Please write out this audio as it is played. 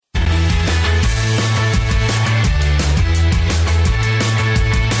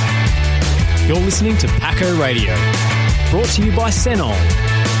listening to Paco Radio, brought to you by Senol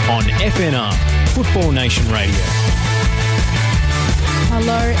on FNR, Football Nation Radio.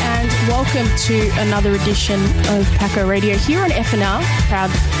 Hello and welcome to another edition of Paco Radio here on FNR,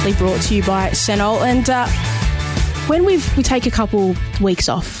 proudly brought to you by Senol. And when we take a couple weeks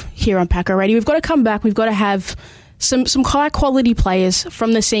off here on Paco Radio, we've got to come back. We've got to have some high quality players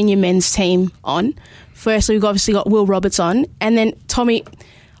from the senior men's team on. Firstly, we've obviously got Will Roberts on, and then Tommy.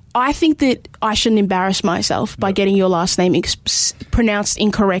 I think that I shouldn't embarrass myself by getting your last name pronounced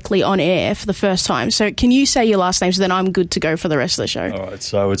incorrectly on air for the first time. So can you say your last name so then I'm good to go for the rest of the show? All right,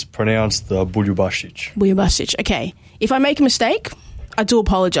 so it's pronounced Buljubasic. Buljubasic, okay. If I make a mistake, I do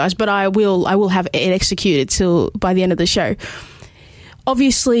apologise, but I will have it executed till by the end of the show.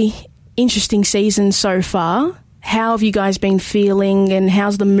 Obviously, interesting season so far. How have you guys been feeling and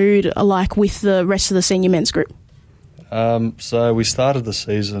how's the mood like with the rest of the senior men's group? So we started the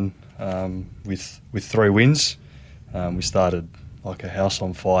season with 3 wins. We started like a house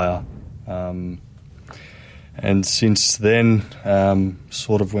on fire. And since then,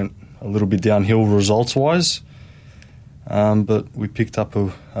 sort of went a little bit downhill results-wise. But we picked up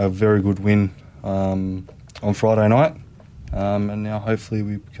a very good win on Friday night. And now hopefully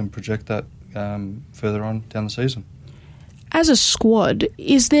we can project that further on down the season. As a squad,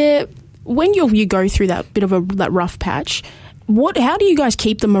 is there... When you go through that bit of that rough patch, how do you guys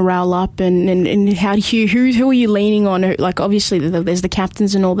keep the morale up, and how do you who are you leaning on? Like obviously there's the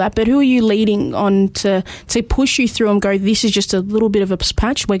captains and all that, but who are you leaning on to push you through and go? This is just a little bit of a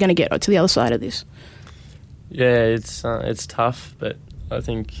patch. We're going to get to the other side of this. Yeah, it's tough, but I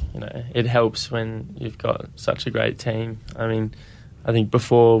think it helps when you've got such a great team. I mean, I think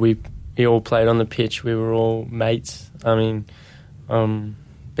before we all played on the pitch, we were all mates. I mean,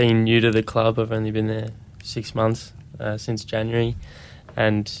 being new to the club, I've only been there 6 months since January,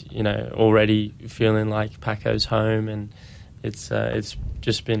 and already feeling like Paco's home, and it's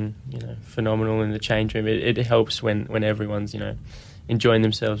just been phenomenal in the change room. It helps when everyone's enjoying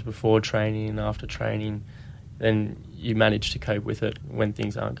themselves before training and after training. Then you manage to cope with it when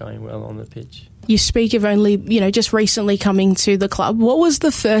things aren't going well on the pitch. You speak of only just recently coming to the club. What was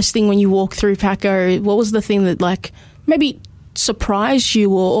the first thing when you walked through Paco? What was the thing that maybe surprised you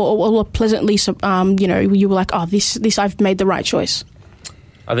or pleasantly, you were like, oh, this I've made the right choice?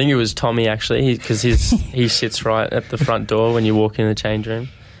 I think it was Tomi, actually, because he sits right at the front door when you walk in the change room.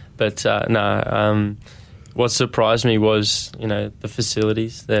 But what surprised me was, the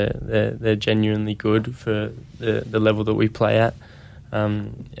facilities. They're genuinely good for the level that we play at.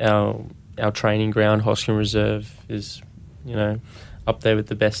 Our training ground, Hoskin Reserve, is, up there with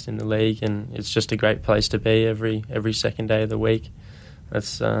the best in the league, and it's just a great place to be every second day of the week.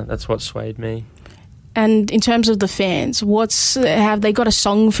 That's what swayed me. And in terms of the fans, have they got a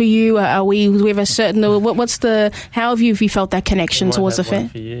song for you? Do we have a certain? How have you felt that connection towards the fan?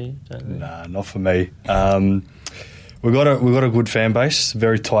 For you? Nah, not for me. We've got a good fan base,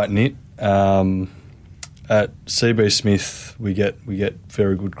 very tight knit. At CB Smith, we get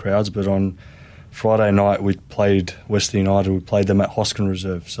very good crowds, but on Friday night we played Western United. We played them at Hoskin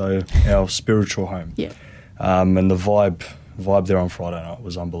Reserve, so our spiritual home. Yeah. And the vibe there on Friday night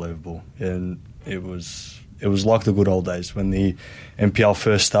was unbelievable, and it was like the good old days when the NPL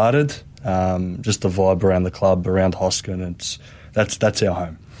first started. Just the vibe around the club, around Hoskin, that's our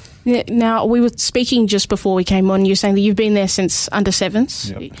home. Yeah, now, we were speaking just before we came on. You're saying that you've been there since under sevens.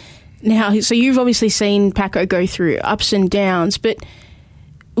 Yep. Now, so you've obviously seen Paco go through ups and downs, but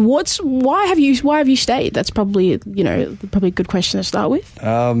why have you stayed? That's probably a good question to start with.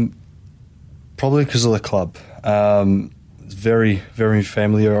 Probably because of the club. It's very, very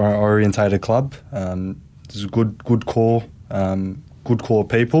family orientated club. There's a good core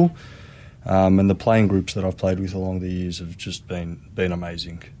people, and the playing groups that I've played with along the years have just been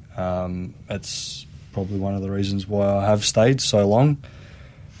amazing. That's probably one of the reasons why I have stayed so long,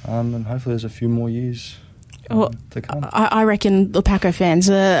 and hopefully there's a few more years to come. I reckon the Paco fans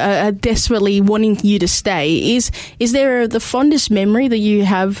are desperately wanting you to stay. Is there the fondest memory that you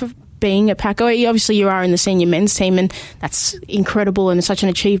have being at Paco? Obviously you are in the senior men's team, and that's incredible and such an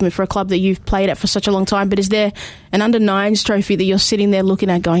achievement for a club that you've played at for such a long time, but is there an under-9s trophy that you're sitting there looking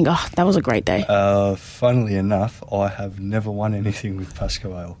at going, oh, that was a great day? Funnily enough, I have never won anything with Pasco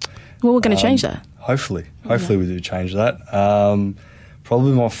Ale. Well, we're going to change that. Hopefully we do change that.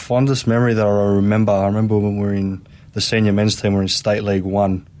 Probably my fondest memory that I remember when we were in the senior men's team, we were in State League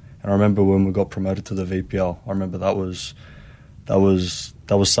 1, and I remember when we got promoted to the VPL. I remember that was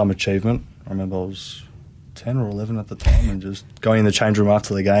some achievement. I remember I was 10 or 11 at the time, and just going in the change room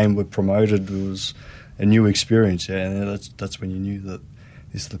after the game, we're promoted. It was a new experience, and that's when you knew that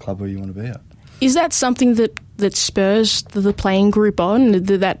this is the club where you want to be at. Is that something that spurs the playing group on,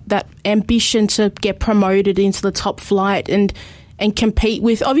 that ambition to get promoted into the top flight and compete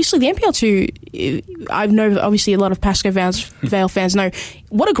with, obviously, the NPL2, I know obviously a lot of Pasco Vale fans know,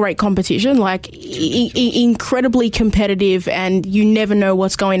 what a great competition, like incredibly competitive, and you never know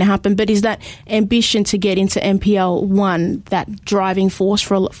what's going to happen. But is that ambition to get into NPL1 that driving force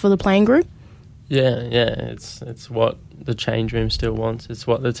for the playing group? Yeah, it's what the change room still wants. It's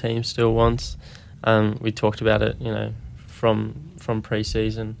what the team still wants. We talked about it, from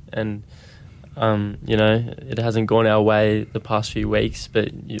pre-season, and it hasn't gone our way the past few weeks.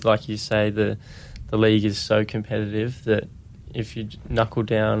 But like you say, the league is so competitive that if you knuckle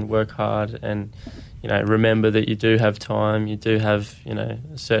down, work hard, and remember that you do have time, you do have a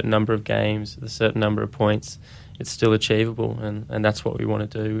certain number of games, a certain number of points, it's still achievable, and that's what we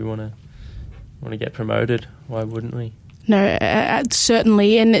want to do. We want to get promoted. Why wouldn't we? No,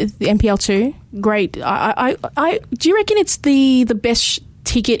 certainly. And the NPL2, great. I do you reckon it's the best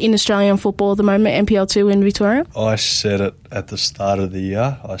ticket in Australian football at the moment, NPL2 in Victoria? I said it at the start of the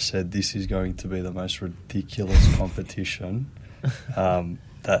year. I said this is going to be the most ridiculous competition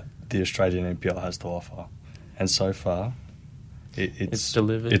that the Australian NPL has to offer. And so far, it's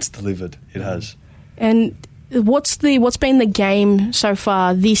delivered. It's delivered. It has. And what's been the game so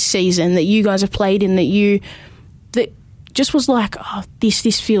far this season that you guys have played in that just was like, this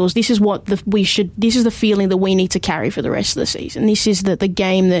is the feeling that we need to carry for the rest of the season. This is the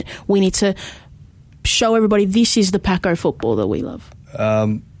game that we need to show everybody. This is the Paco football that we love.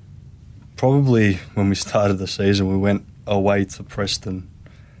 Probably when we started the season, we went away to Preston.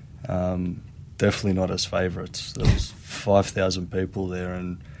 Definitely not as favourites. There was 5,000 people there,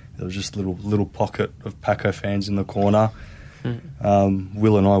 and there was just a little pocket of Paco fans in the corner.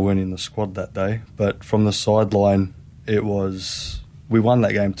 Will and I weren't in the squad that day, but from the sideline, we won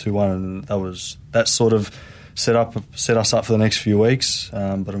that game 2-1, and that sort of set us up for the next few weeks.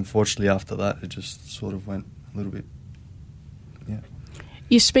 But unfortunately, after that, it just sort of went a little bit. Yeah.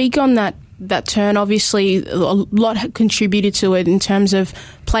 You speak on that turn. Obviously, a lot contributed to it in terms of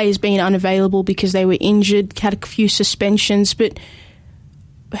players being unavailable because they were injured, had a few suspensions, but.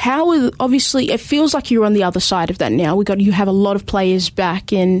 Obviously, it feels like you're on the other side of that now. You have a lot of players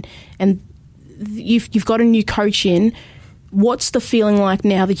back, and you've got a new coach in. What's the feeling like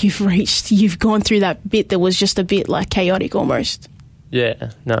now that you've gone through that bit that was just a bit like chaotic almost?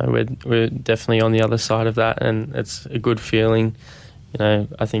 Yeah, no, we're definitely on the other side of that, and it's a good feeling.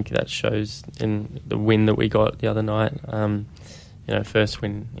 I think that shows in the win that we got the other night. First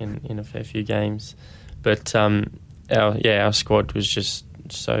win in a fair few games, but our squad was just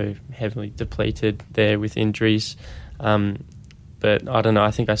so heavily depleted there with injuries. But I don't know,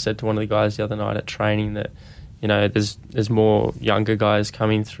 I think I said to one of the guys the other night at training that, there's more younger guys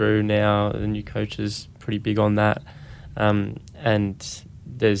coming through now. The new coach is pretty big on that. And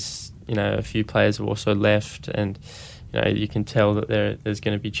there's, a few players have also left, and, you can tell that there's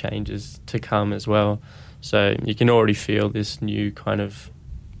going to be changes to come as well. So you can already feel this new kind of,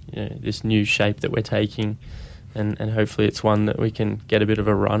 this new shape that we're taking. And hopefully it's one that we can get a bit of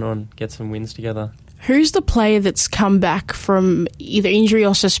a run on, get some wins together. Who's the player that's come back from either injury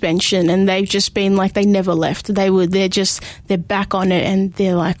or suspension and they've just been like they never left? They're back on it and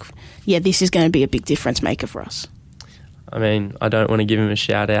they're like, yeah, this is going to be a big difference maker for us. I mean, I don't want to give him a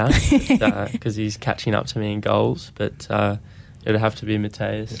shout out because he's catching up to me in goals, but it'd have to be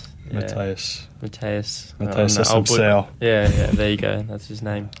Mateus. Mateus Sal. Yeah, there you go. That's his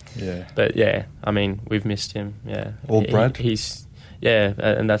name. Yeah. But yeah, I mean, we've missed him. Yeah. Or Brad.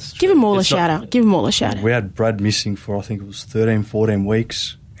 And that's true. Give them all a shout out. Give them all a shout out. We had Brad missing for I think it was 13, 14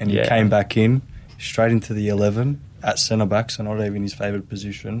 weeks, and he came back in straight into the 11 at centre back, so not even his favourite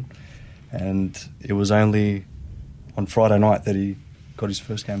position. And it was only on Friday night that he got his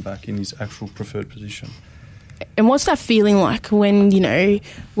first game back in his actual preferred position. And what's that feeling like when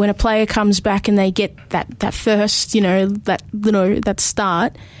when a player comes back and they get that first that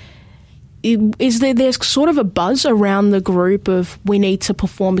start? Is there's sort of a buzz around the group of we need to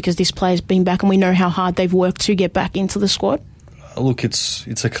perform because this player's been back and we know how hard they've worked to get back into the squad? Look,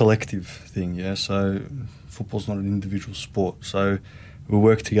 it's a collective thing, yeah. So football's not an individual sport, so we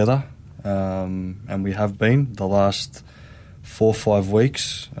work together, and we have been the last 4 or 5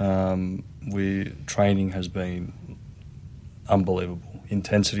 weeks. Training has been unbelievable.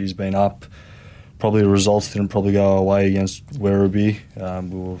 Intensity has been up. Probably the results didn't probably go our way against Werribee.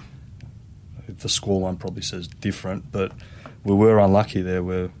 The scoreline probably says different, but we were unlucky there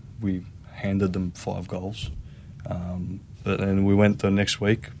where we handed them 5 goals. But then we went the next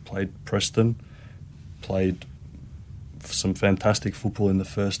week, played Preston, played some fantastic football in the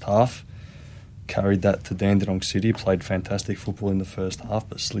first half, carried that to Dandenong City, played fantastic football in the first half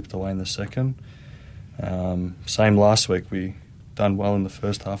but slipped away in the second. Same last week, we done well in the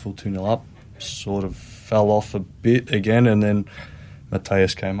first half, all 2-0 up, sort of fell off a bit again, and then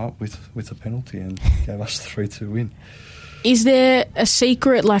Mateus came up with a penalty and gave us the 3-2 win. Is there a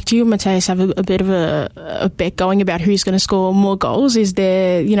secret, like, do you and Mateus have a bit of a bet going about who's going to score more goals? Is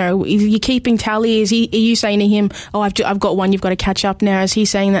there, is you keeping tally? Are you saying to him, oh, I've got one, you've got to catch up now? Is he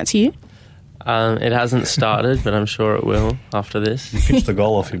saying that to you? It hasn't started, but I'm sure it will after this. You pinched the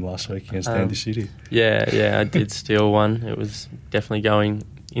goal off him last week against Dandy City. Yeah, I did steal one. It was definitely going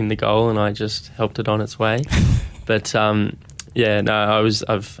in the goal, and I just helped it on its way. But I've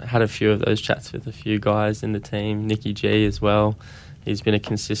had a few of those chats with a few guys in the team. Nicky G as well. He's been a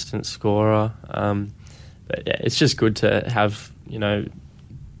consistent scorer. But yeah, it's just good to have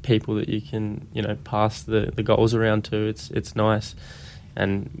people that you can pass the goals around to. It's nice.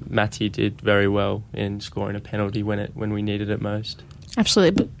 And Matty did very well in scoring a penalty when we needed it most.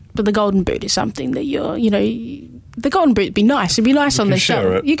 Absolutely, but the golden boot is something that the golden boot would be nice. It'd be nice on the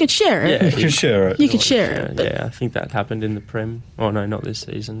show. You could share it. Yeah, you could share it. You could share it. Yeah, I think that happened in the Prem. Oh no, not this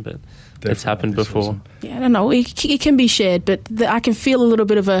season, but it's happened before. Season. Yeah, I don't know. It can be shared, but I can feel a little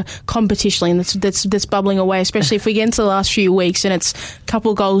bit of a competition that's bubbling away, especially if we get into the last few weeks and it's a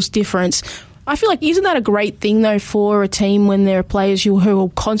couple goals difference. I feel like, isn't that a great thing, though, for a team when there are players who are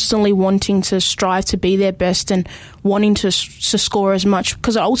constantly wanting to strive to be their best and wanting to score as much?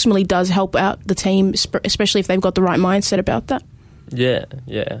 Because it ultimately does help out the team, especially if they've got the right mindset about that. Yeah,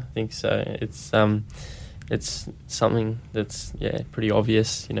 I think so. It's something that's pretty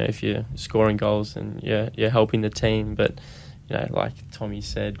obvious. If you're scoring goals and you're helping the team, but like Tommy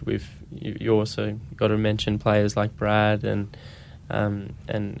said, you also got to mention players like Brad and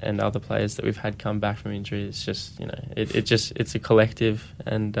other players that we've had come back from injury. It's just it's a collective,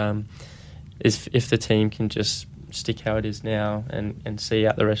 and if the team can just stick how it is now and see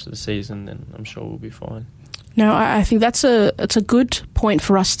out the rest of the season, then I'm sure we'll be fine. No, I think it's a good point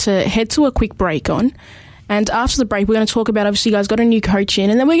for us to head to a quick break on. And after the break, we're going to talk about, obviously, you guys got a new coach in,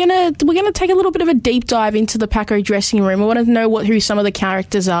 and then we're going to take a little bit of a deep dive into the Paco dressing room. We want to know who some of the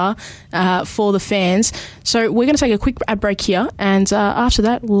characters are for the fans. So we're going to take a quick ad break here, and after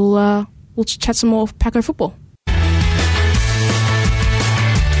that, we'll chat some more Paco football.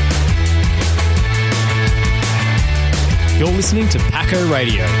 You're listening to Paco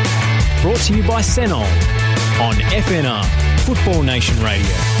Radio, brought to you by Senol on FNR, Football Nation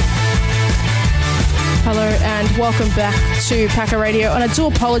Radio. Hello and welcome back to Paco Radio. And I do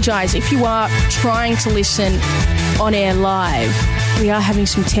apologise if you are trying to listen on air live. We are having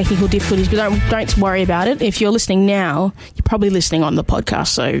some technical difficulties, but don't worry about it. If you're listening now, you're probably listening on the podcast,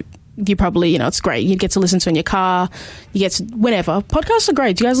 so you probably, it's great. You get to listen to it in your car, you get to whenever. Podcasts are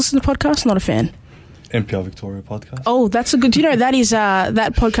great. Do you guys listen to podcasts? Not a fan. NPR Victoria podcast. Oh, that's a good... that is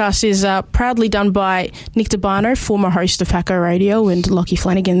that podcast is proudly done by Nick DeBarno, former host of Paco Radio, and Lockie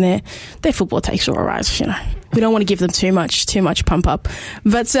Flanagan. Their football takes are all right. We don't want to give them too much pump up.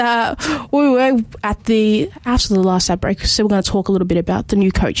 But we were after the last ad break, so we're going to talk a little bit about the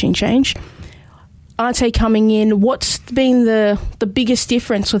new coaching change. Ante coming in. What's been the biggest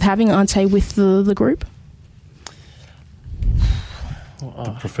difference with having Ante with the group?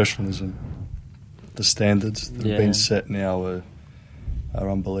 The professionalism. The standards that have been set now are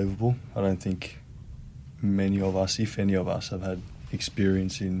unbelievable. I don't think many of us, if any of us, have had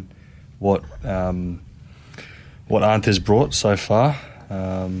experience in what Ante's brought so far.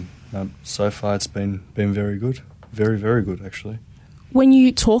 So far, it's been very good, very, very good, actually. When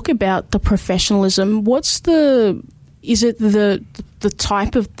you talk about the professionalism, is it the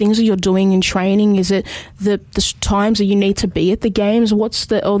type of things that you're doing in training? Is it the times that you need to be at the games? What's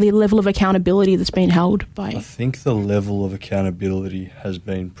the level of accountability that's been held by? I think the level of accountability has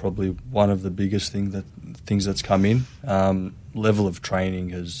been probably one of the biggest things that's come in. Level of training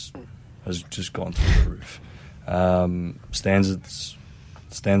has just gone through the roof. Standards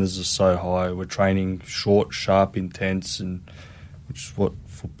are so high. We're training short, sharp, intense, and which is what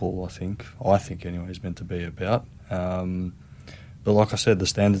football, I think anyway, is meant to be about. But like I said, the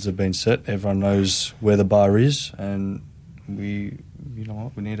standards have been set. Everyone knows where the bar is, and we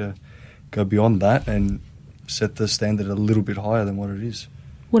need to go beyond that and set the standard a little bit higher than what it is.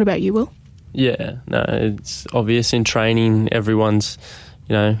 What about you, Will? Yeah, no, it's obvious in training. Everyone's,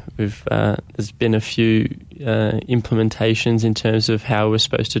 there's been a few implementations in terms of how we're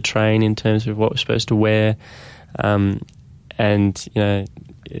supposed to train, in terms of what we're supposed to wear, and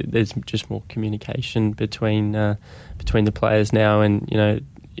there's just more communication between the players now, and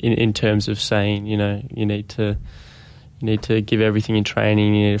in terms of saying you need to You need to give everything in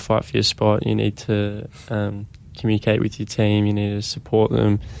training. You need to fight for your spot. You need to communicate with your team. You need to support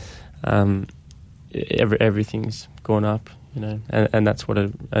them. Everything's gone up, and that's what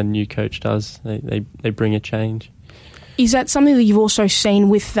a new coach does. They bring a change. Is that something that you've also seen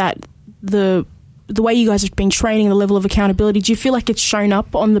with that the way you guys have been training, the level of accountability? Do you feel like it's shown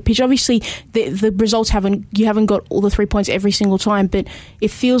up on the pitch? Obviously, the results you haven't got all the 3 points every single time, but it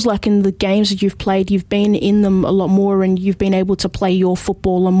feels like in the games that you've played, you've been in them a lot more, and you've been able to play your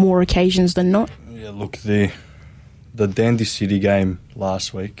football on more occasions than not. Yeah, look, the Dandy City game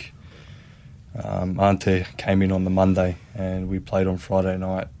last week, Ante came in on the Monday, and we played on Friday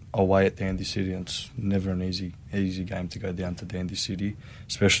night away at Dandy City, and it's never an easy game to go down to Dandy City,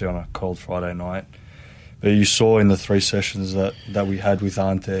 especially on a cold Friday night. But you saw in the 3 sessions that we had with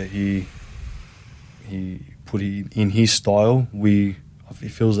Ante, he put in his style. It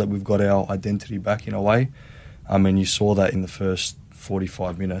feels that we've got our identity back in a way. And you saw that in the first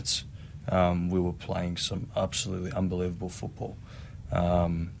 45 minutes. We were playing some absolutely unbelievable football.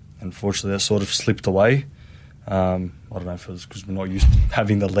 Unfortunately, that sort of slipped away. I don't know if it was because we're not used to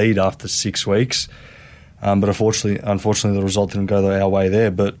having the lead after 6 weeks. But unfortunately, the result didn't go our way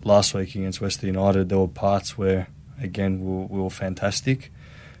there. But last week against Western United, there were parts where, again, we were fantastic.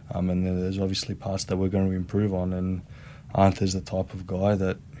 And then there's obviously parts that we're going to improve on. And Ante's the type of guy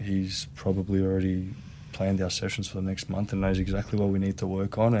that he's probably already planned our sessions for the next month and knows exactly what we need to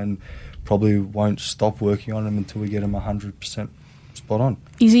work on, and probably won't stop working on him until we get him 100% spot on.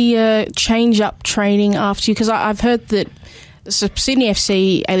 Is he change up training after you? Because I've heard that Sydney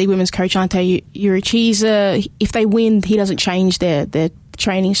FC A-League women's coach Ante Juric, if they win, he doesn't change their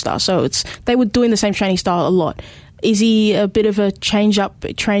training style. So they were doing the same training style a lot. Is he a bit of a change up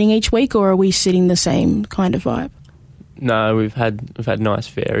training each week, or are we sitting the same kind of vibe? No, we've had nice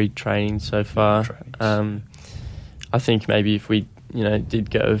varied training so far. I think maybe if we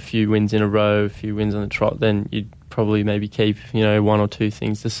did go a few wins in a row, a few wins on the trot, then you'd probably maybe keep 1 or 2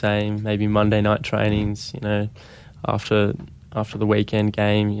 things the same. Maybe Monday night trainings, after the weekend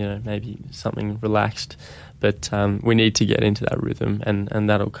game, maybe something relaxed. But we need to get into that rhythm, and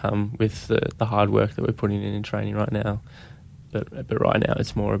that'll come with the hard work that we're putting in training right now. But right now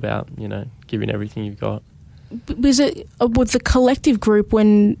it's more about giving everything you've got. Was it with the collective group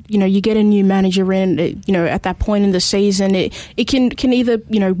when you get a new manager in, at that point in the season, it can either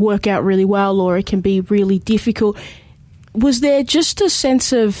work out really well or it can be really difficult. Was there just a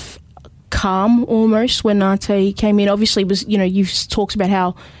sense of calm almost when Ante came in? Obviously, you've talked about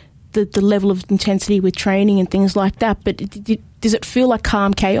how the level of intensity with training and things like that, but does it feel like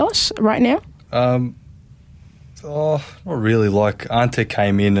calm chaos right now? Not really. Like, Ante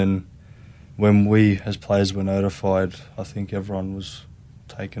came in, and when we as players were notified, I think everyone was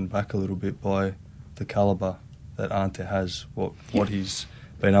taken back a little bit by the calibre that Ante has, what he's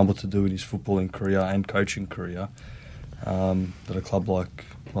been able to do in his footballing career and coaching career. That a club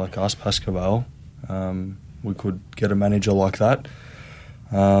like us, Pascal, we could get a manager like that.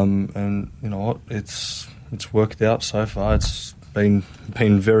 And you know what, it's worked out so far. It's been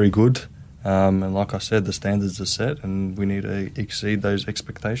very good. And like I said, the standards are set, and we need to exceed those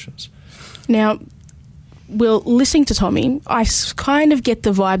expectations. Now, Will, listening to Tomi, I kind of get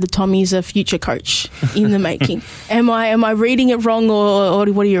the vibe that Tomi's a future coach in the making. Am I reading it wrong, or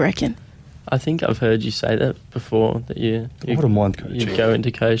what do you reckon? I think I've heard you say that before, that you wouldn't mind coaching. You go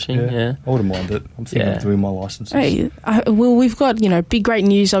into coaching, yeah. I wouldn't mind it. I'm thinking of doing my licenses. Hey, well, we've got big great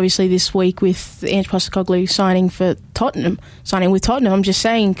news obviously this week with Ange Postecoglou signing with Tottenham. I'm just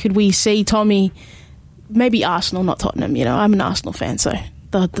saying, could we see Tomi, maybe Arsenal, not Tottenham? I'm an Arsenal fan, so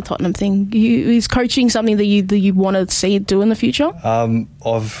the Tottenham thing. Is coaching something that you want to see it do in the future?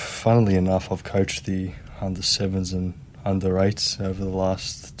 Funnily enough, I've coached the under 7s and under 8s over the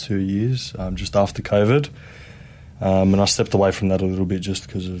last 2 years, just after COVID. And I stepped away from that a little bit just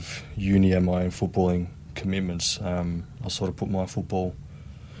because of uni and my own footballing commitments. I sort of put my football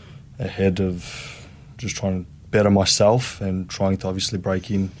ahead of just trying to better myself and trying to obviously break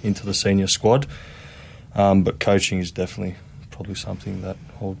into the senior squad. But coaching is definitely probably something that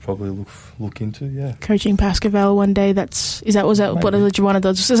I would probably look into, yeah. Coaching Pascal one day, was that what one of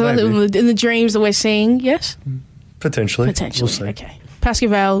those in the dreams that we're seeing, yes? Potentially. We'll see. Okay.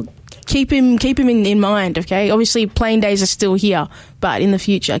 Pascal, keep him in mind, okay? Obviously, playing days are still here, but in the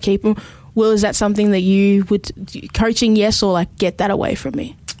future, keep him. Will, is that something that you would... Coaching, yes, or get that away from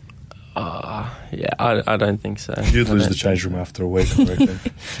me? Yeah, I don't think so. You'd lose the change room after a week, I reckon.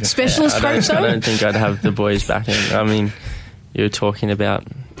 Specialist coach, though? I don't think I'd have the boys back in. I mean, you're talking about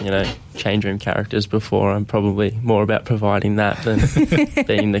change room characters before. I'm probably more about providing that than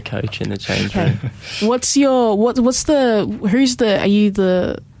being the coach in the change room. Are you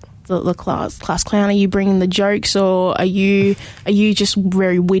the class clown? Are you bringing the jokes, or are you just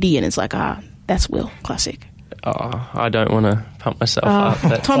very witty and it's like, that's Will, classic? Oh, I don't want to pump myself up.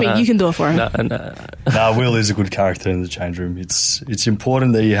 But, Tommy, you can do it for him. No, Will is a good character in the change room. It's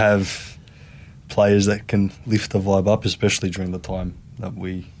important that you have players that can lift the vibe up, especially during the time that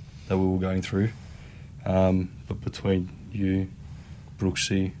we were going through. But between you,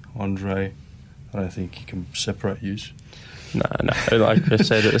 Brooksy, Andre, I don't think you can separate yous. No. Like I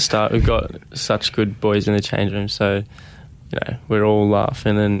said at the start, we've got such good boys in the change room, so we're all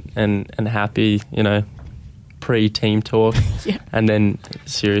laughing and happy. Pre-team talk, and then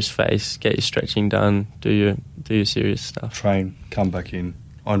serious face, get your stretching done, do your serious stuff. Train, come back in.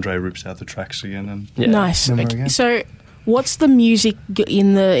 Andre rips out the tracks again, and nice. Okay. So, what's the music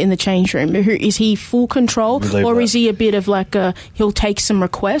in the change room? Is he full control, or is he a bit of like he'll take some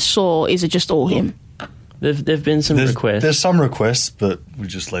requests, or is it just all him? There've been some requests. There's some requests, but we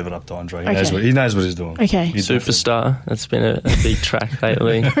just leave it up to Andre. He knows what he's doing. Okay. Superstar. That's been a big track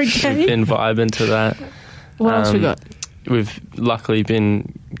lately. Okay. We've been vibing to that. What else we got? We've luckily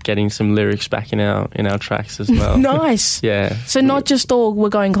been getting some lyrics back in our tracks as well. Nice. Yeah. So not just all we're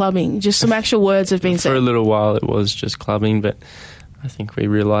going clubbing, just some actual words have been said. For a little while it was just clubbing, but I think we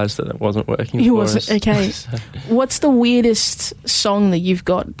realised that it wasn't working for us. Okay. So. What's the weirdest song that you've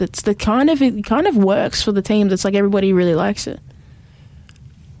got that's it kind of works for the team, that's like everybody really likes it?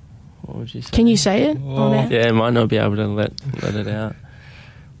 What would you say? Can you say it? Yeah, I might not be able to let it out.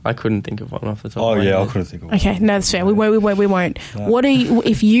 I couldn't think of one off the top. Oh yeah, I couldn't think of one. Okay, no, that's fair. We won't. No. What are you,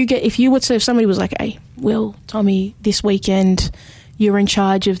 if somebody was like, hey, Will, Tommy, this weekend you're in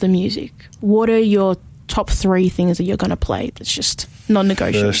charge of the music, what are your top 3 things that you're going to play that's just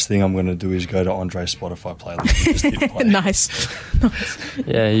non-negotiable? First thing I'm going to do is go to Andre's Spotify playlist. Nice.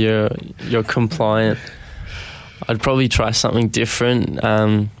 Yeah, you're compliant. I'd probably try something different.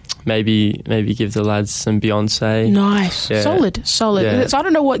 Maybe give the lads some Beyonce. Nice. Yeah. Solid. Yeah. So I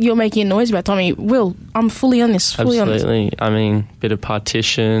don't know what you're making a noise about, Tommy. Will, I'm fully on this. Absolutely. I mean, bit of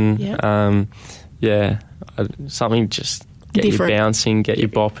Partition. Yeah. Something just get different. You bouncing, get you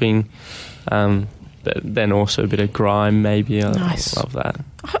bopping. But then also a bit of grime, maybe. Nice. I love that.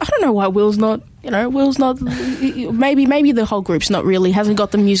 I don't know why Will's not. Maybe the whole group's hasn't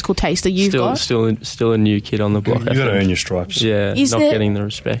got the musical taste that you've got. Still a new kid on the block. You got to earn your stripes. Yeah, getting the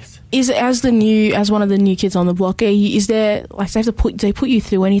respect. As one of the new kids on the block, is there like do they put you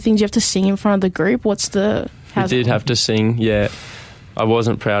through anything? Do you have to sing in front of the group? We did have to sing. Yeah, I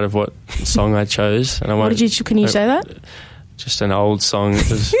wasn't proud of what song I chose, and what did you? Can you say that? Just an old song. It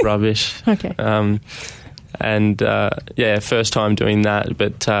was rubbish. Okay. First time doing that,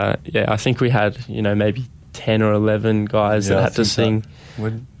 but I think we had maybe 10 or 11 guys that had to sing.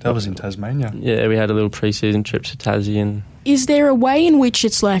 That was in Tasmania. Yeah, we had a little pre-season trip to Tassie. And is there a way in which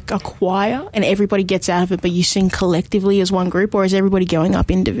it's like a choir and everybody gets out of it, but you sing collectively as one group, or is everybody going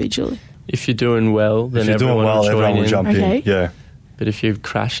up individually? If you're doing well, then everyone will jump in. Yeah. But if you're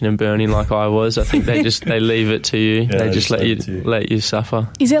crashing and burning like I was, I think they leave it to you. Yeah, they just let you suffer.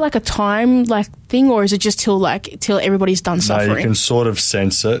 Is there like a time thing, or is it just till everybody's done suffering? No, you can sort of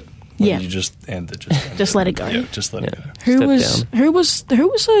sense it. You just end it. Just let it go. Yeah, just let it go. Who was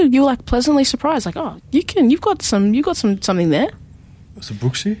you were like pleasantly surprised? Like, oh, you've got something there. Was it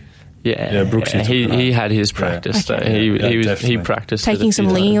Brooksy? Yeah, Brooksy. He had his practice. Okay. So he practiced. Taking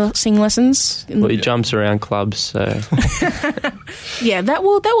some sing lessons. Well, he jumps around clubs. So yeah, that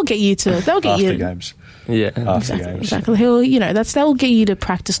will get you to after games. Yeah, after games. Exactly. That'll get you to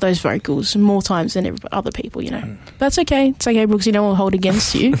practice those vocals more times than other people. That's okay. It's okay, Brooksy. No one will hold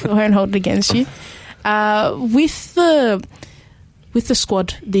against you. I won't hold it against you. With the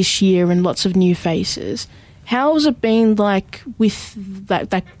squad this year and lots of new faces, how has it been like with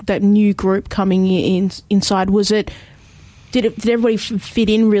that new group coming inside? Did everybody fit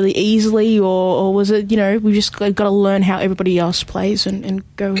in really easily, or was it we just got to learn how everybody else plays and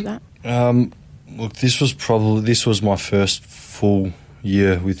go with that? Look, this was my first full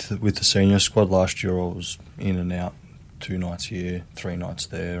year with the senior squad. Last year I was in and out, 2 nights here, 3 nights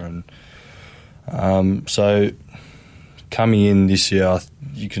there, and so coming in this year,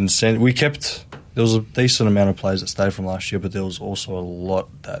 you can sense there was a decent amount of players that stayed from last year, but there was also a lot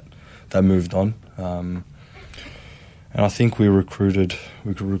that moved on. And I think we recruited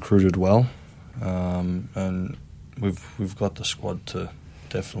well, and we've got the squad to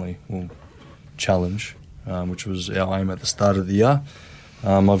definitely challenge, which was our aim at the start of the year.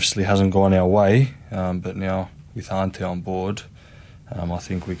 Obviously hasn't gone our way, but now with Ante on board, I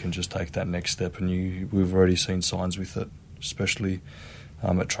think we can just take that next step, and we've already seen signs with it, especially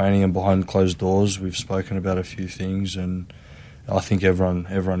at training and behind closed doors. We've spoken about a few things, and I think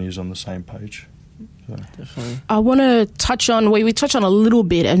everyone is on the same page. So. Definitely. I want to touch on, we touched on a little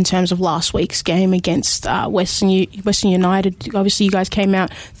bit in terms of last week's game against Western United. Obviously, you guys came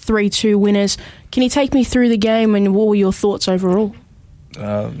out 3-2 winners. Can you take me through the game, and what were your thoughts overall?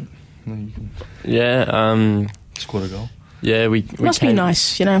 Scored a goal. Yeah, we must be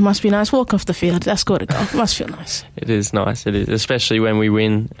nice, must be nice. Walk off the field, I scored a goal. Must feel nice. It is nice, it is. Especially when we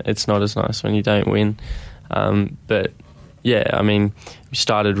win. It's not as nice when you don't win. But, yeah, I mean, we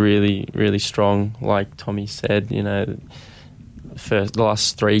started really, really strong, like Tommy said. The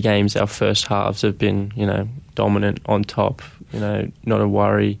last 3 games, our first halves have been, dominant on top. Not a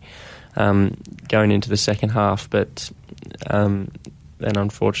worry going into the second half. But then,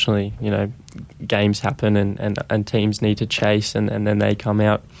 unfortunately, games happen and teams need to chase, and then they come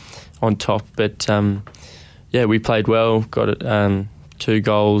out on top. But, we played well, got 2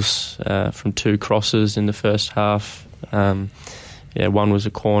 goals from 2 crosses in the first half. One was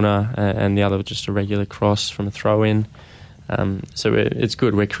a corner and the other was just a regular cross from a throw-in. So it's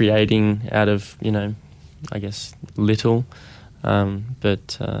good. We're creating out of, I guess, little.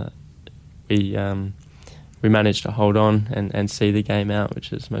 But we managed to hold on and see the game out,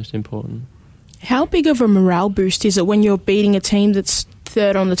 which is most important. How big of a morale boost is it when you're beating a team that's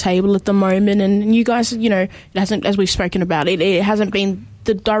third on the table at the moment, and you guys, it hasn't, as we've spoken about, it hasn't been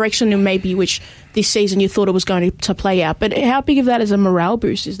the direction in maybe which this season you thought it was going to play out, but how big of that as a morale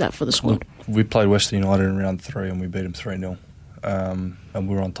boost is that for the squad? We played Western United in round 3 and we beat them 3-0. And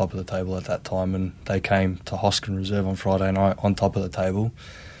we were on top of the table at that time, and they came to Hoskin Reserve on Friday night on top of the table.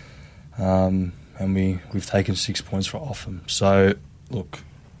 And we've taken 6 points off them. So, look,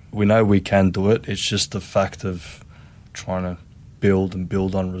 we know we can do it. It's just the fact of trying to build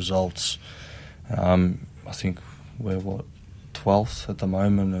on results. I think we're, 12th at the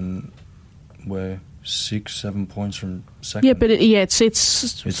moment, and we're 6-7 points from second. Yeah, but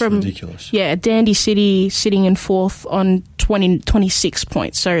it's from, ridiculous. Yeah, Dandy City sitting in 4th on 26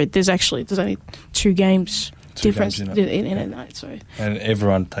 points. So there's only 2 games difference in a night. So, and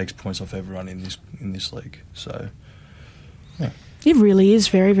everyone takes points off everyone in this league. So, yeah. It really is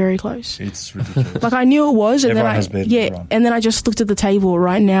very, very close. It's ridiculous. Like I knew it was, and everyone has beaten everyone. And then I just looked at the table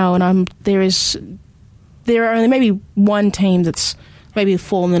right now, and there are only maybe one team that's maybe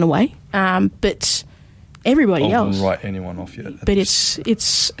fallen away, but everybody else. I wouldn't write anyone off yet. But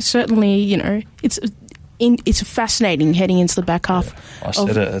it's certainly it's fascinating heading into the back half. Yeah. I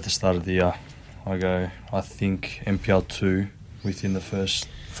said it at the start of the year. I think MPL 2 within the first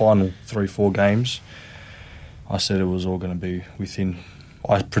final 3-4 games. I said it was all going to be within.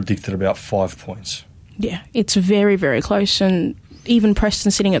 I predicted about 5 points. Yeah, it's very, very close, and even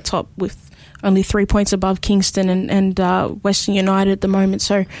Preston sitting at top with only 3 points above Kingston and Western United at the moment.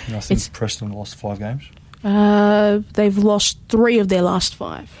 So I think Preston lost 5 games. They've lost 3 of their last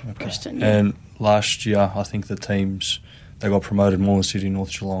 5. Okay. Preston, yeah. And last year, I think the teams they got promoted, Moreland City,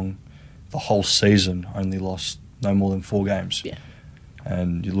 North Geelong, the whole season only lost no more than 4 games. Yeah.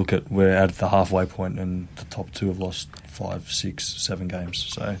 And you look at we're at the halfway point, and the top 2 have lost 5, 6, 7 games.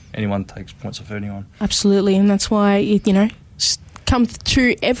 So anyone takes points off anyone. Absolutely, and that's why come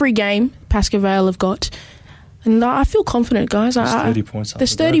through every game Pascoe Vale have got, and I feel confident, guys. There's 30 points.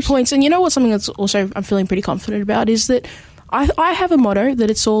 There's 30 points, and you know what? Something that's also I'm feeling pretty confident about is that I have a motto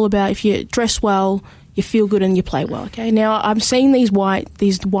that it's all about if you dress well, you feel good, and you play well. Okay, now I'm seeing these white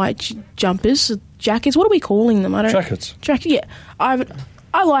jumpers, jackets. What are we calling them? Jackets. Yeah,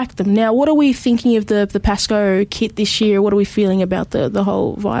 I like them. Now, what are we thinking of the Pascoe kit this year? What are we feeling about the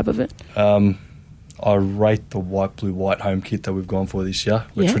whole vibe of it? I rate the white, blue, white home kit that we've gone for this year.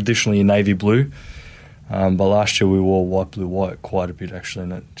 We're traditionally navy blue, but last year we wore white, blue, white quite a bit actually,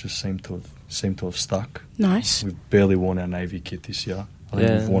 and it just seemed to have stuck. Nice. We've barely worn our navy kit this year. I think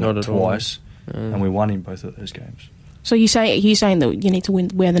we've worn it twice, and we won in both of those games. So you're saying that you need to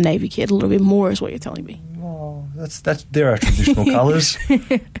wear the navy kit a little bit more, is what you're telling me? Oh, they're our traditional colours.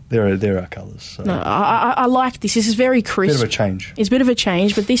 They're our colours. So. No, I like this. This is very crisp. Bit of a change. It's a bit of a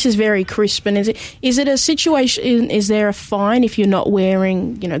change, but this is very crisp. And is it a situation? Is there a fine if you're not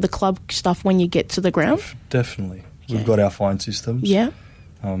wearing the club stuff when you get to the ground? Definitely. Okay. We've got our fine systems. Yeah.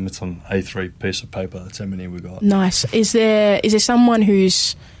 It's on A3 piece of paper. That's how many we got. Nice. Is there someone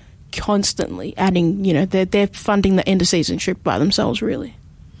who's constantly adding? They're funding the end of season trip by themselves, really?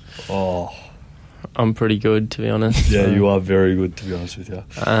 Oh. I'm pretty good, to be honest. Yeah, you are very good, to be honest with you.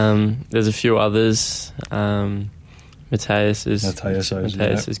 There's a few others. Mateus is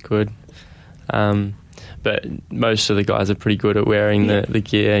good. But most of the guys are pretty good at wearing the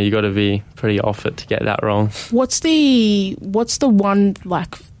gear. You got to be pretty off it to get that wrong. What's the one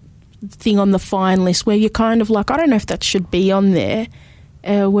like thing on the fine list where you're kind of like, I don't know if that should be on there.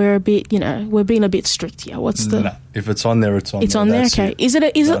 We're a bit, we're being a bit strict here. What's the? No, if it's on there, it's on there. It's on there. Okay. Is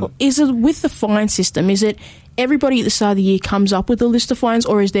it with the fine system? Is it everybody at the start of the year comes up with a list of fines,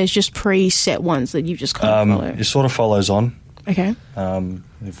 or is there just preset ones that you just kind of follow? It sort of follows on. Okay.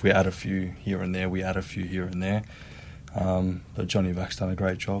 If we add a few here and there, we add a few here and there. But Johnny Vack's done a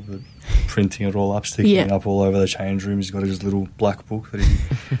great job at printing it all up, sticking it up all over the change room. He's got his little black book that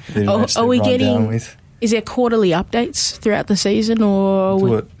he are we getting? Down with. Is there quarterly updates throughout the season,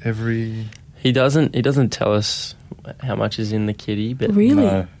 or every? He doesn't tell us how much is in the kitty, but really,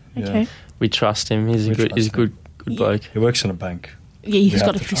 no, okay. We trust him. He's a good bloke. He works in a bank. Yeah, you've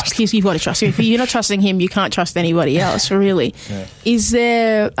got to trust him. If you're not trusting him, you can't trust anybody else, really. Yeah. Is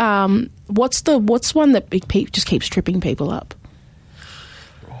there what's one that just keeps tripping people up?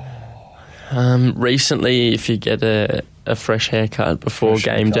 Recently, if you get a fresh haircut before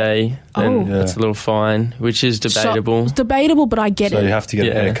game day, then that's a little fine, which is debatable. So, it's debatable, but I get it. So you have to get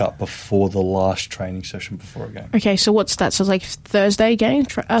a haircut before the last training session before a game. Okay, so what's that? So it's like Thursday game?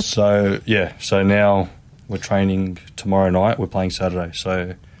 So now we're training tomorrow night. We're playing Saturday, so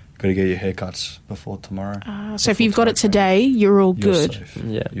you've got to get your haircuts before tomorrow. So if you've got it today, you're all good. Safe.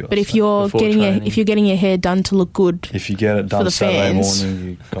 Yeah, but if you're getting your hair done to look good, if you get it done Saturday morning,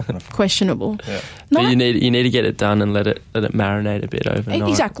 you got questionable. Yeah. But you need to get it done and let it marinate a bit overnight.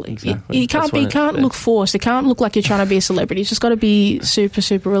 Exactly. You can't look forced. It can't look like you're trying to be a celebrity. It's just got to be super,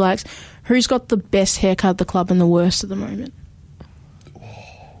 super relaxed. Who's got the best haircut at the club and the worst at the moment?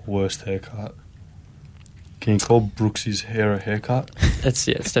 Worst haircut. Can you call Brooksy's hair a haircut? It's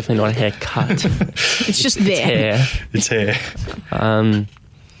definitely not a haircut. It's just there. It's hair.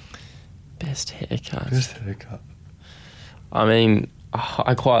 Best haircut. Best haircut. I mean,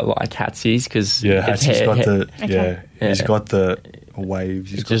 I quite like Hatsy's because Hatsy's got he's got the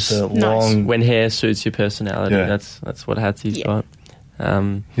waves. He's got the long. When hair suits your personality, that's what Hatsy's got.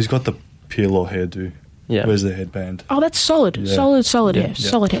 He's got the peel or hairdo. Yeah. Where's the headband? Oh, that's solid. Yeah. Solid hair.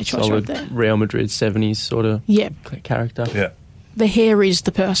 Solid hair choice right there. Real Madrid 70s sort of character. Yeah. The hair is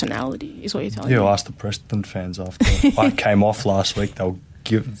the personality, is what you're telling me. Yeah, I asked the Preston fans after I came off last week.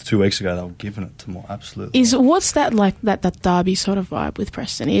 2 weeks ago, they were giving it to me. Absolutely. What's that like? That derby sort of vibe with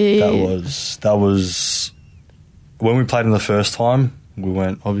Preston? That was when we played them the first time. We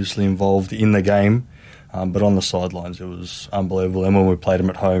weren't obviously involved in the game, but on the sidelines, it was unbelievable. And when we played them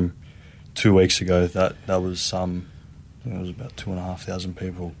at home 2 weeks ago, that was I think it was about 2,500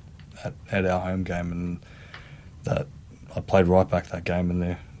 people at our home game, and that I played right back that game, and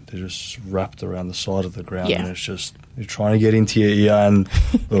they're just wrapped around the side of the ground, and it's just you're trying to get into your ear, and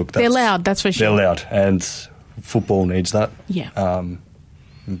look, they're loud. That's for sure. They're loud, and football needs that. Yeah.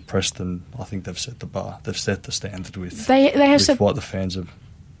 In Preston, I think they've set the bar. They've set the standard with what the fans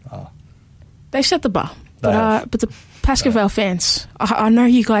are. They've set the bar. But the Pascal fans, I know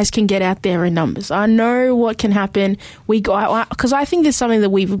you guys can get out there in numbers. I know what can happen. Because I think there's something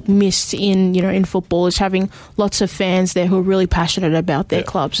that we've missed in football is having lots of fans there who are really passionate about their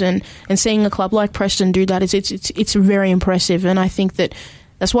clubs, and seeing a club like Preston do that it's very impressive. And I think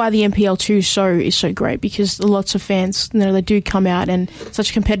that's why the NPL2 is so great, because lots of fans, they do come out, and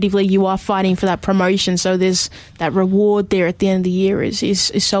such competitively you are fighting for that promotion. So there's that reward there at the end of the year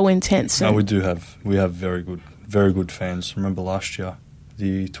is so intense. No, we have very good fans. Remember last year,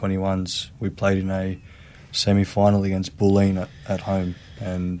 the 21s, we played in a semi-final against Bulleen at home,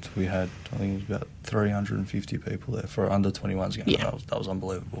 and we had, I think it was about 350 people there for under 21s game. Yeah. That was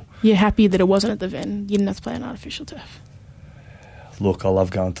unbelievable. You're happy that it wasn't at the Ven? You didn't have to play an artificial turf? Look, I love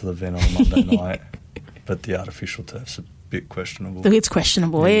going to the Ven on a Monday night, but the artificial turf's a bit questionable. It's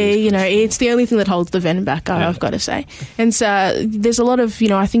questionable. It's the only thing that holds the Ven back, I've got to say. And so there's a lot of,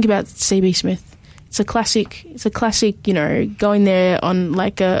 I think about CB Smith. It's a classic, going there on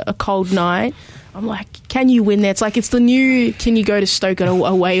like a cold night. I'm like, can you win there? It's like it's the new, can you go to Stoke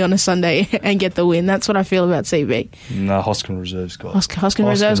away on a Sunday and get the win? That's what I feel about CB. No, Hoskin Reserve's got. Hoskin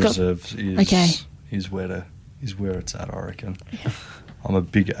Reserve is where it's at, I reckon. Yeah. I'm a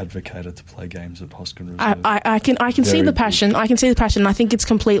big advocate to play games at Hoskin Reserve. I can see the passion. I can see the passion. I think it's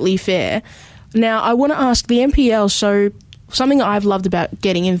completely fair. Now, I want to ask the NPL, so something I've loved about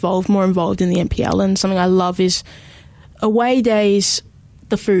getting more involved in the NPL, and something I love is away days,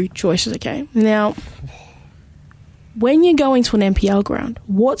 the food choices, okay? Now, when you're going to an NPL ground,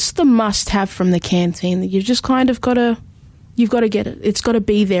 what's the must-have from the canteen that you've just kind of you've got to get it? It's got to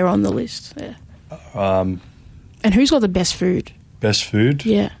be there on the list. Yeah. And who's got the best food? Best food?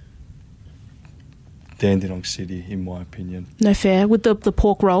 Yeah. Dandenong City, in my opinion. No fair. With the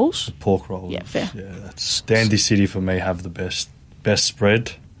pork rolls? Pork rolls. Yeah, fair. Yeah, that's Dandy City for me have the best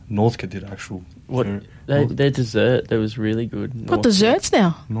spread. Northcote did actual... Their dessert, that was really good. Got desserts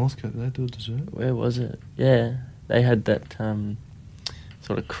now? Northcote, they do a dessert? Where was it? Yeah. They had that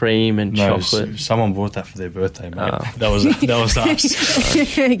sort of cream and chocolate. Someone bought that for their birthday, mate. Oh. That was us.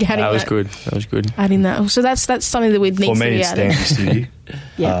 That was good. That was good. Adding that. So that's something that we need to be For me, it's added. Dandy City.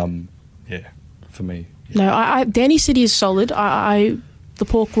 Yeah. For me. Yeah. No, I Dandy City is solid. The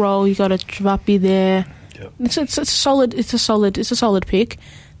pork roll, you got a chavapi there. Yep. It's a solid pick.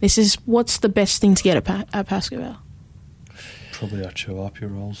 This is what's the best thing to get at Paco Vale? Probably our chavapi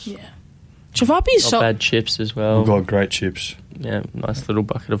rolls. Yeah. Chavapi is Not bad chips as well. We've got great chips. Yeah, nice little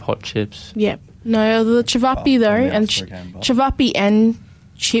bucket of hot chips. Yeah. No, the chavapi though, and chavapi and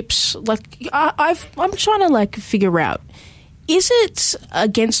chips. Like I'm trying to like figure out, is it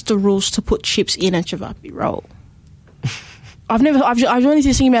against the rules to put chips in a chavapi roll? I've only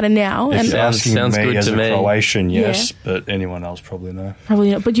just thinking about it now. If And you're asking sounds me good as to a me. Croatian, yes, Yeah. but anyone else probably no.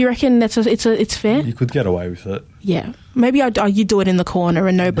 probably not. But do you reckon it's fair? You could get away with it. Yeah. Maybe you do it in the corner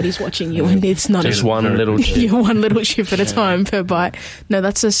and nobody's watching you, and it's not Just one little chip. You're one little chip at a time per bite. No,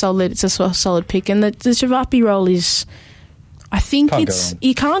 that's a solid pick. And the chavapi roll is, I think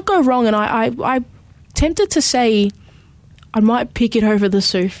you can't go wrong. And I tempted to say I might pick it over the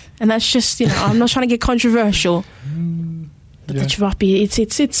souf, and that's just I'm not trying to get controversial. But the chavapi,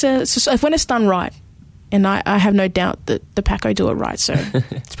 it's when it's done right, and I have no doubt that the Paco do it right. So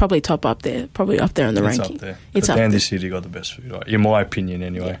it's probably up there in the ranking. Up there. It's but up Dandy there. City got the best food, right? In my opinion,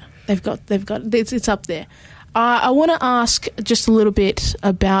 anyway. Yeah, they've got it's up there. I want to ask just a little bit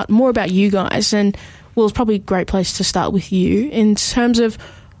more about you guys, and it's probably a great place to start with you in terms of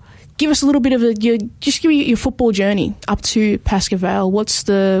give us a little bit of give me your football journey up to Paco Vale. What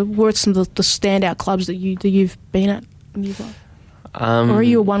are some of the standout clubs that you've been at? Or are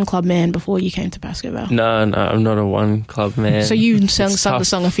you a one club man before you came to Paco Vale? No, I'm not a one club man. So you sung the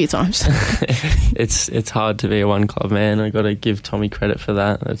song a few times. It's hard to be a one club man. I got to give Tommy credit for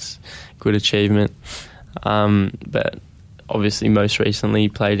that. That's good achievement. But obviously, most recently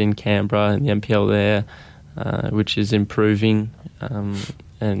played in Canberra in the NPL there, which is improving.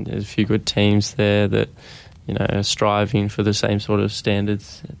 And there's a few good teams there that are striving for the same sort of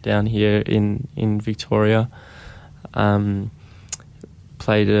standards down here in Victoria.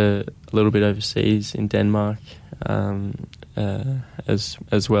 Played a little bit overseas in Denmark, as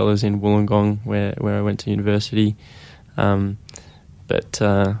well as in Wollongong, where I went to university. But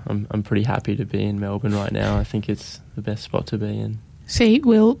I'm pretty happy to be in Melbourne right now. I think it's the best spot to be in. See,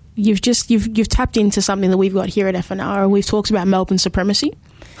 Will, you've tapped into something that we've got here at FNR. We've talked about Melbourne supremacy.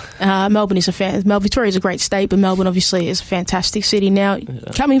 Melbourne is Victoria is a great state, but Melbourne obviously is a fantastic city. Now,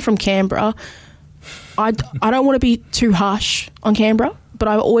 coming from Canberra, I don't want to be too harsh on Canberra, but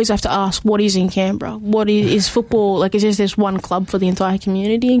I always have to ask, what is in Canberra? What is football? Like, is there one club for the entire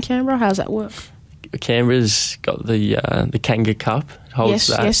community in Canberra? How does that work? Canberra's got the Kanga Cup. It holds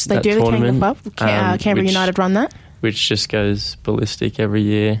yes, they do tournament, the Kanga Cup. Canberra United run that. Which just goes ballistic every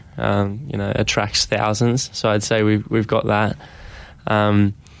year. Attracts thousands. So I'd say we've got that.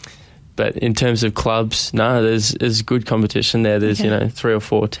 But in terms of clubs, no, there's good competition there. There's 3 or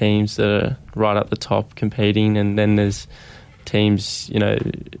 4 teams that are right up the top competing, and then there's teams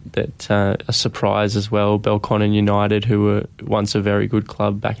that are a surprise as well. Belconnen United, who were once a very good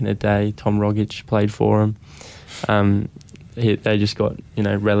club back in the day. Tom Rogic played for them. They just got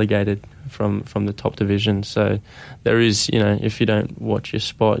relegated from the top division. So there is if you don't watch your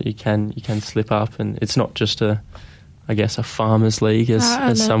spot, you can slip up, and it's not just a farmers league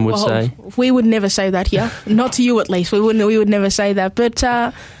as some would say. We would never say that here. Not to you, at least. We would never say that. But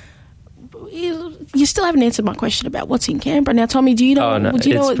you still haven't answered my question about what's in Canberra. Now, Tommy, do you know? Oh no,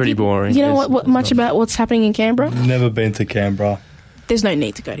 it's pretty boring. Do you know much about what's happening in Canberra? Never been to Canberra. There's no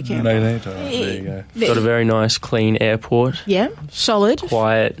need to go to Canberra. No need. There you go. Got a very nice, clean airport. Yeah, solid.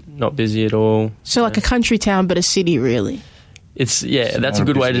 Quiet, not busy at all. So like a country town, but a city, really. That's a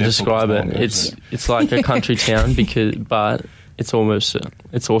good way to describe it. It's like a country town but it's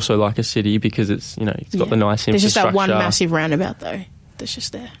also like a city because it's got the nice infrastructure. There's just that one massive roundabout though. That's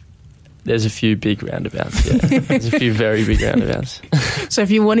just there. There's a few big roundabouts. Yeah, there's a few very big roundabouts. So if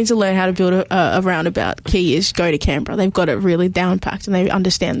you're wanting to learn how to build a roundabout, key is go to Canberra. They've got it really down packed and they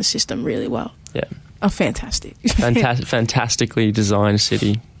understand the system really well. Yeah. Oh, fantastic! Fantastically designed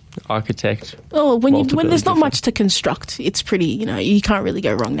city. Architect. Oh, when there's not much to construct, it's pretty. You can't really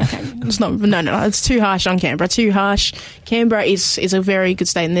go wrong now. Can you? It's not. No. It's too harsh on Canberra. Too harsh. Canberra is a very good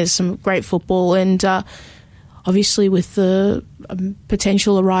state, and there's some great football. And obviously with the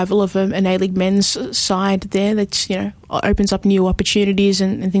potential arrival of an A-League men's side there, that's, opens up new opportunities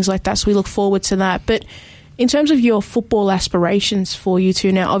and things like that. So we look forward to that. But in terms of your football aspirations for you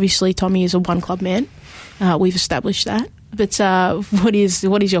two now, obviously Tomi is a one-club man. We've established that. But what is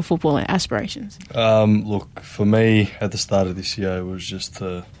your football aspirations? Look, for me, at the start of this year, it was just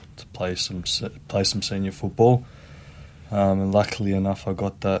to play some senior football. And luckily enough, I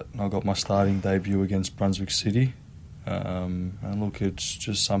got that. I got my starting debut against Brunswick City. And look, it's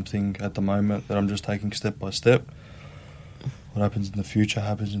just something at the moment that I'm just taking step by step. What happens in the future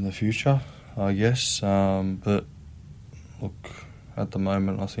happens in the future, I guess. But look, at the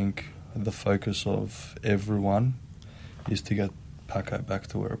moment, I think the focus of everyone is to get Paco back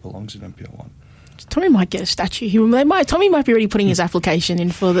to where it belongs in NPL 1. Tomi might get a statue. Tomi might be already putting his application in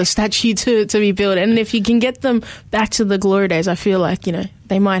for the statue to be built. And if you can get them back to the glory days, I feel like,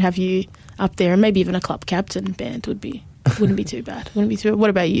 they might have you up there, and maybe even a club captain band wouldn't be too bad. What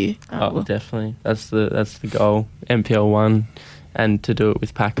about you? Definitely. That's the goal. NPL 1, and to do it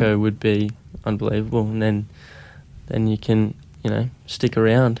with Paco would be unbelievable. And then you can, stick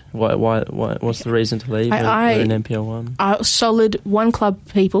around. What's the reason to leave? We're in NPL 1. Solid one club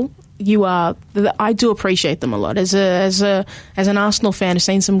people. I do appreciate them a lot. As an Arsenal fan, I've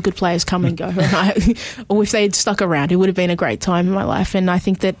seen some good players come and go. Or if they'd stuck around, it would have been a great time in my life. And I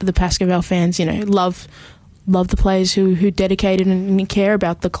think that the Pascoe fans, love the players who dedicated and care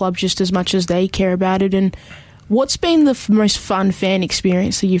about the club just as much as they care about it. And what's been the most fun fan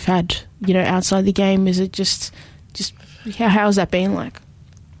experience that you've had, outside the game? Is it just how's that been like?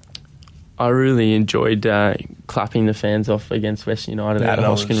 I really enjoyed clapping the fans off against Western United at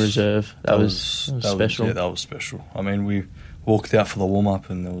Hoskin Reserve. That was special. That was special. I mean, we walked out for the warm-up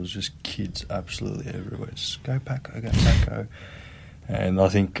and there was just kids absolutely everywhere. Just go Paco, go Paco. And I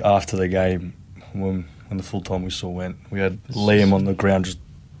think after the game, when the full-time whistle went, we had Liam on the ground just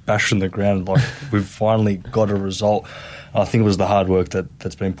bashing the ground like we've finally got a result. I think it was the hard work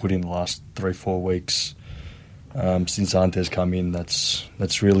that's been put in the last 3-4 weeks since Ante's come in. That's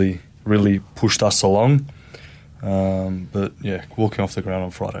really pushed us along. But yeah, walking off the ground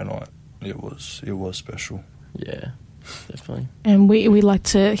on Friday night, it was special. Yeah, definitely. And we like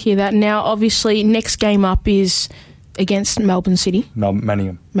to hear that. Now, obviously, next game up is against Melbourne City.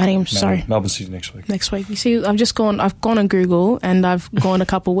 Manningham. Sorry. Melbourne City next week. You see, I've gone on Google and I've gone a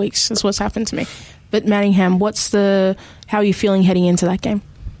couple of weeks. That's what's happened to me. But Manningham, how are you feeling heading into that game?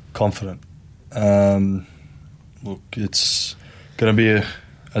 Confident. Look, it's going to be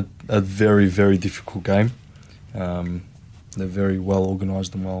a very, very difficult game. They're very well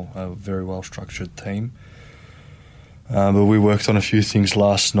organised and a very well structured team. But we worked on a few things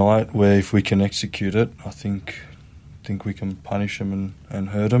last night where if we can execute it, I think we can punish them and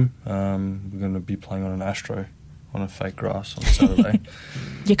hurt them. We're going to be playing on an Astro on a fake grass on Saturday.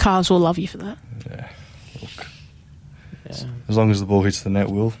 Your calves will love you for that. Yeah, look. Yeah. As long as the ball hits the net,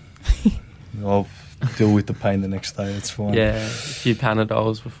 I'll deal with the pain the next day. It's fine. Yeah, a few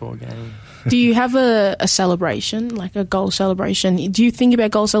Panadols before game. Do you have a celebration, like a goal celebration? Do you think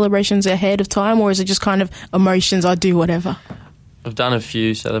about goal celebrations ahead of time, or is it just kind of emotions, I do whatever? I've done a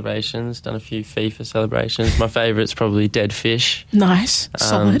few celebrations, done a few FIFA celebrations. My favourite's probably Dead Fish. Nice,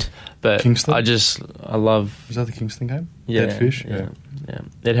 solid. But Kingston? I love... Is that the Kingston game? Yeah, Dead Fish? Yeah.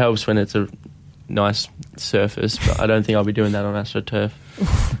 It helps when it's a nice surface, but I don't think I'll be doing that on AstroTurf.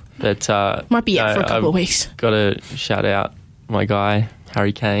 But might be out for a couple of weeks. Got to shout out my guy,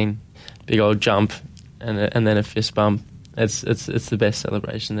 Harry Kane. Big old jump and then a fist bump. It's the best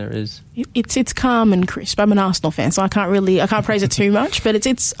celebration there is. It's calm and crisp. I'm an Arsenal fan, so I can't praise it too much. But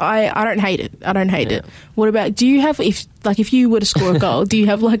I don't hate it. it. What about? Do you have if you were to score a goal? Do you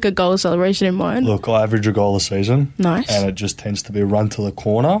have like a goal celebration in mind? Look, I average a goal a season. Nice. And it just tends to be run to the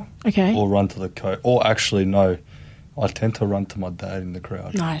corner. Okay. Or run to the coat. Or actually no, I tend to run to my dad in the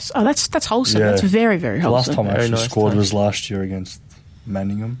crowd. Nice. Oh, that's wholesome. Yeah. That's very, very wholesome. The last time I actually scored was last year against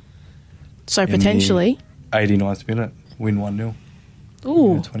Manningham. So potentially 89th minute. Win 1-0.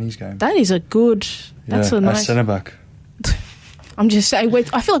 Ooh, in the 20s game. That is a good. That's a nice centre back. I'm just saying.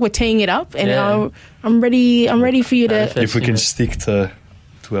 I feel like we're teeing it up, and I'm ready. I'm ready for you to. If we can stick to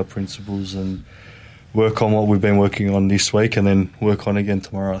our principles and work on what we've been working on this week, and then work on again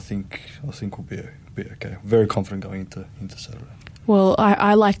tomorrow, I think we'll be okay. Very confident going into Saturday. Well,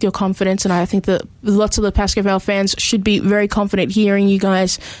 I liked your confidence, and I think that lots of the Pascoe fans should be very confident hearing you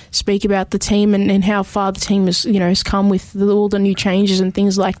guys speak about the team and how far the team has come with all the new changes and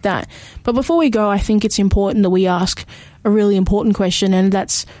things like that. But before we go, I think it's important that we ask a really important question, and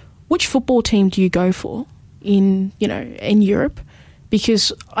that's which football team do you go for in Europe,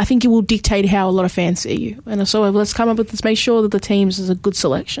 because I think it will dictate how a lot of fans see you. And so let's make sure that the teams is a good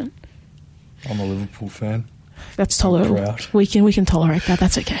selection. I'm a Liverpool fan. That's tolerable. We can tolerate that.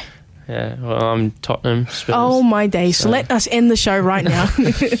 That's okay. Yeah, well, I'm Tottenham Spurs. Oh my days! So let us end the show right now.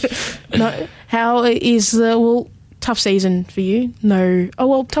 No, how is tough season for you? No,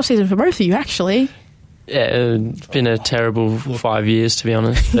 tough season for both of you actually. Yeah, it's been a terrible 5 years, to be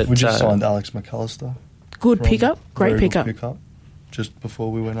honest. But we just signed Alex McAllister. Good pickup, great pickup. Just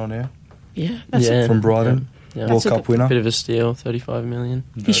before we went on air. Yeah, that's it. From Brighton. Yeah. World Cup winner. Bit of a steal, 35 million.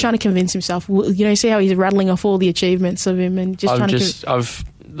 He's trying to convince himself. See how he's rattling off all the achievements of him and just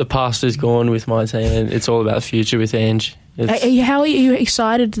the past is gone with my team, and it's all about the future with Ange. How are you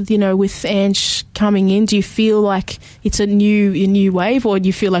excited, with Ange coming in? Do you feel like it's a new wave, or do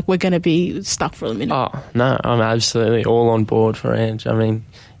you feel like we're going to be stuck for a minute? Oh, no, I'm absolutely all on board for Ange. I mean,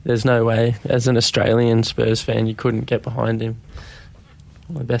 there's no way, as an Australian Spurs fan, you couldn't get behind him.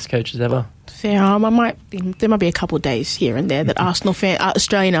 One of the best coaches ever. Fair. There might be a couple of days here and there that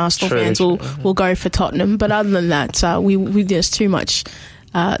Australian Arsenal fans will go for Tottenham, but other than that, we there's too much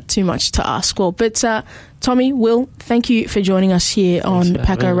to ask for. But Tommy, Will, thank you for joining us here on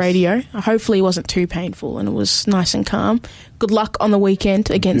Paco Radio. Hopefully it wasn't too painful and it was nice and calm. Good luck on the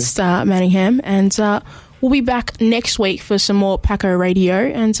weekend against Manningham, and we'll be back next week for some more Paco Radio,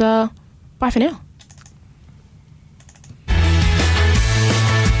 and bye for now.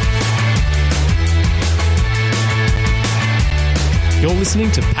 You're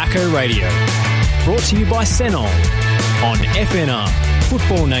listening to Paco Radio, brought to you by Senol on FNR,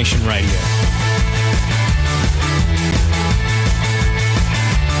 Football Nation Radio.